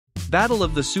Battle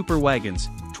of the Super Wagons,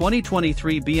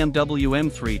 2023 BMW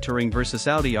M3 Touring vs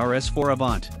Audi RS4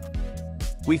 Avant.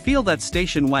 We feel that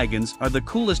station wagons are the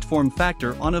coolest form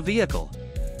factor on a vehicle.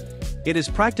 It is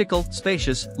practical,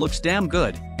 spacious, looks damn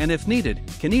good, and if needed,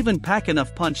 can even pack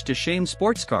enough punch to shame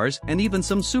sports cars and even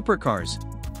some supercars.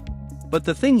 But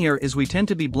the thing here is we tend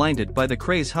to be blinded by the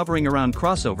craze hovering around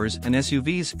crossovers and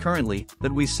SUVs currently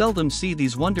that we seldom see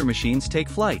these wonder machines take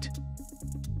flight.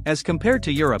 As compared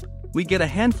to Europe, we get a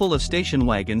handful of station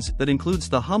wagons that includes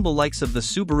the humble likes of the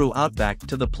Subaru Outback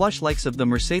to the plush likes of the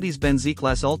Mercedes-Benz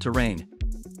E-Class All-Terrain.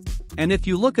 And if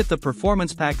you look at the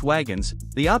performance-packed wagons,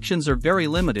 the options are very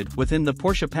limited within the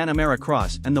Porsche Panamera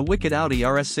Cross and the wicked Audi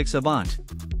RS6 Avant.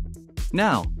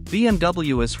 Now,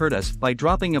 BMW has hurt us by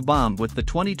dropping a bomb with the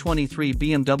 2023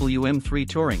 BMW M3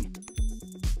 Touring.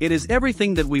 It is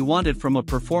everything that we wanted from a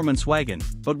performance wagon,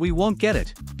 but we won't get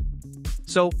it.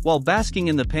 So, while basking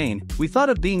in the pain, we thought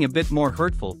of being a bit more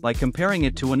hurtful by comparing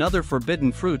it to another forbidden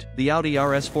fruit, the Audi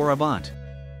RS4 Avant.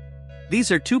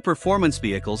 These are two performance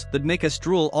vehicles that make us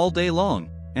drool all day long,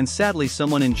 and sadly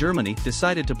someone in Germany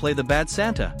decided to play the bad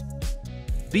Santa.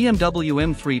 BMW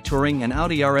M3 Touring and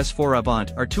Audi RS4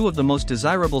 Avant are two of the most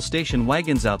desirable station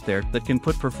wagons out there that can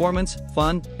put performance,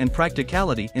 fun, and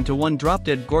practicality into one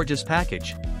drop-dead gorgeous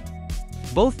package.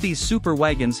 Both these super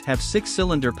wagons have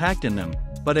 6-cylinder packed in them,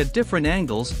 but at different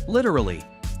angles, literally.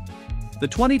 The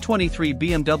 2023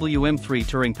 BMW M3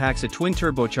 Touring packs a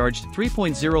twin-turbocharged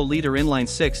 3.0-liter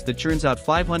inline-six that churns out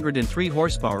 503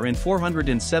 horsepower and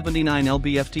 479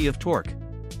 lb-ft of torque.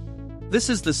 This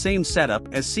is the same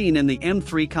setup as seen in the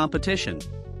M3 competition.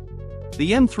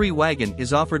 The M3 wagon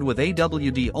is offered with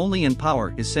AWD only and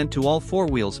power is sent to all four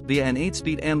wheels via an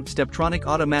 8-speed M-Steptronic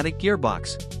automatic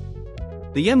gearbox.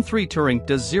 The M3 Touring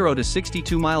does 0 to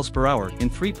 62 miles per hour in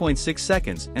 3.6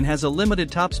 seconds and has a limited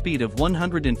top speed of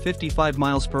 155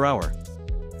 miles per hour.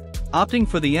 Opting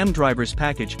for the M Drivers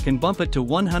package can bump it to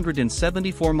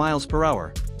 174 miles per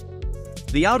hour.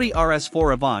 The Audi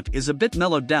RS4 Avant is a bit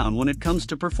mellowed down when it comes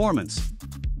to performance.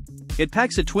 It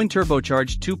packs a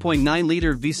twin-turbocharged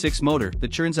 2.9-liter V6 motor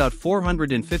that churns out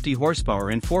 450 horsepower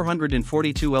and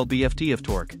 442 lb-ft of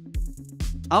torque.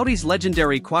 Audi's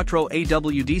legendary Quattro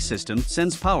AWD system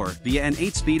sends power via an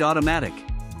 8-speed automatic.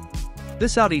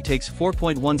 This Audi takes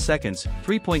 4.1 seconds,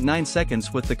 3.9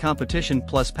 seconds with the Competition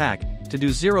Plus pack, to do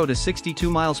 0 to 62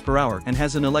 miles per hour and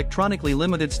has an electronically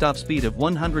limited stop speed of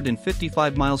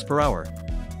 155 miles per hour.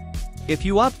 If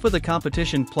you opt for the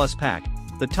Competition Plus pack,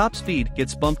 the top speed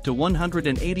gets bumped to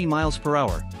 180 miles per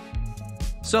hour.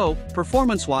 So,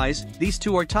 performance-wise, these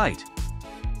two are tight.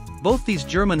 Both these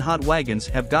German hot wagons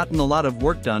have gotten a lot of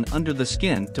work done under the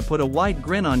skin to put a wide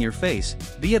grin on your face,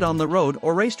 be it on the road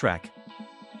or racetrack.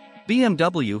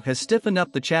 BMW has stiffened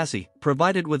up the chassis,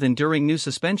 provided with enduring new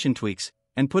suspension tweaks,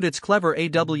 and put its clever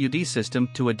AWD system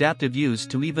to adaptive use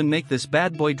to even make this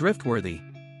bad boy drift-worthy.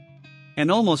 An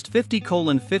almost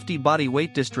 50/50 body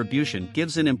weight distribution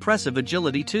gives an impressive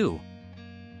agility too.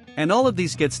 And all of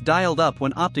these gets dialed up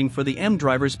when opting for the M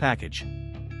Drivers package.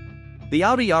 The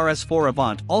Audi RS4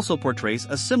 Avant also portrays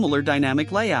a similar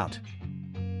dynamic layout.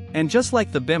 And just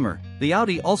like the Bimmer, the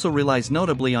Audi also relies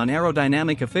notably on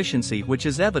aerodynamic efficiency, which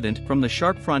is evident from the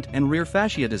sharp front and rear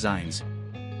fascia designs.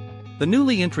 The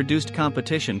newly introduced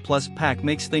Competition Plus pack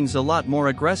makes things a lot more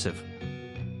aggressive.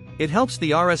 It helps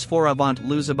the RS4 Avant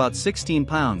lose about 16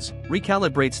 pounds,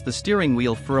 recalibrates the steering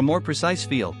wheel for a more precise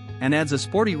feel, and adds a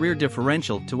sporty rear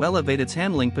differential to elevate its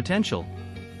handling potential.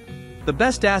 The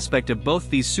best aspect of both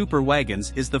these super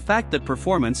wagons is the fact that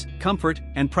performance, comfort,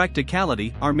 and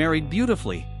practicality are married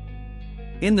beautifully.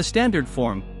 In the standard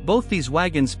form, both these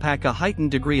wagons pack a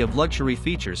heightened degree of luxury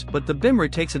features, but the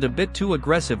Bimmer takes it a bit too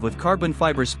aggressive with carbon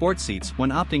fiber sports seats when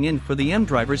opting in for the M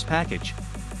Drivers package.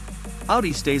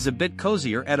 Audi stays a bit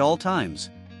cozier at all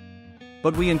times.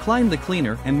 But we incline the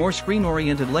cleaner and more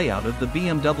screen-oriented layout of the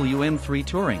BMW M3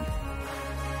 Touring.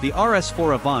 The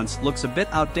RS4 Avant looks a bit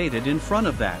outdated in front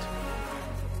of that.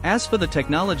 As for the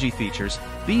technology features,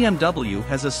 BMW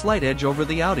has a slight edge over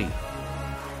the Audi.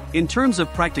 In terms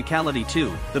of practicality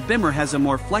too, the Bimmer has a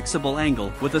more flexible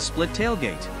angle with a split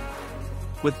tailgate.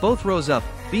 With both rows up,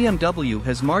 BMW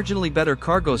has marginally better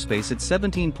cargo space at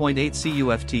 17.8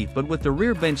 CUFT, but with the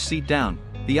rear bench seat down,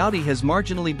 the Audi has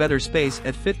marginally better space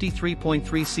at 53.3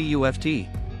 CUFT.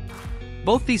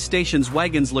 Both these stations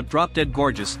wagons look drop-dead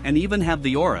gorgeous and even have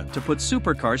the aura to put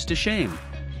supercars to shame.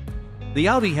 The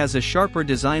Audi has a sharper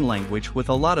design language with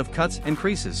a lot of cuts and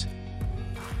creases.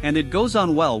 And it goes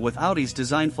on well with Audi's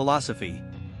design philosophy.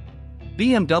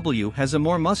 BMW has a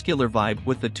more muscular vibe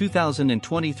with the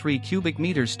 2023 cubic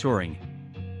meters Touring.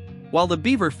 While the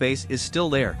beaver face is still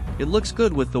there, it looks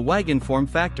good with the wagon form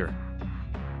factor.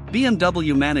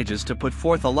 BMW manages to put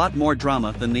forth a lot more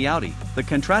drama than the Audi. The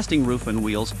contrasting roof and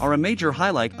wheels are a major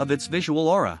highlight of its visual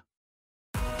aura.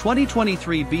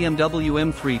 2023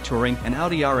 BMW M3 Touring and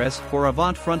Audi RS for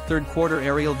Avant front third quarter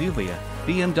aerial view via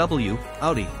BMW,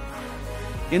 Audi.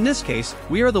 In this case,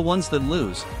 we are the ones that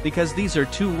lose, because these are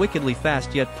two wickedly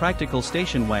fast yet practical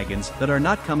station wagons that are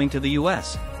not coming to the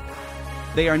US.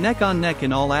 They are neck on neck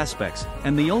in all aspects,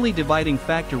 and the only dividing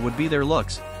factor would be their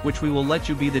looks, which we will let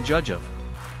you be the judge of.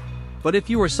 But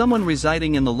if you are someone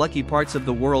residing in the lucky parts of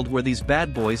the world where these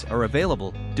bad boys are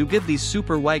available, do give these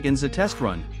super wagons a test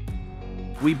run.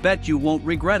 We bet you won't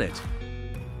regret it.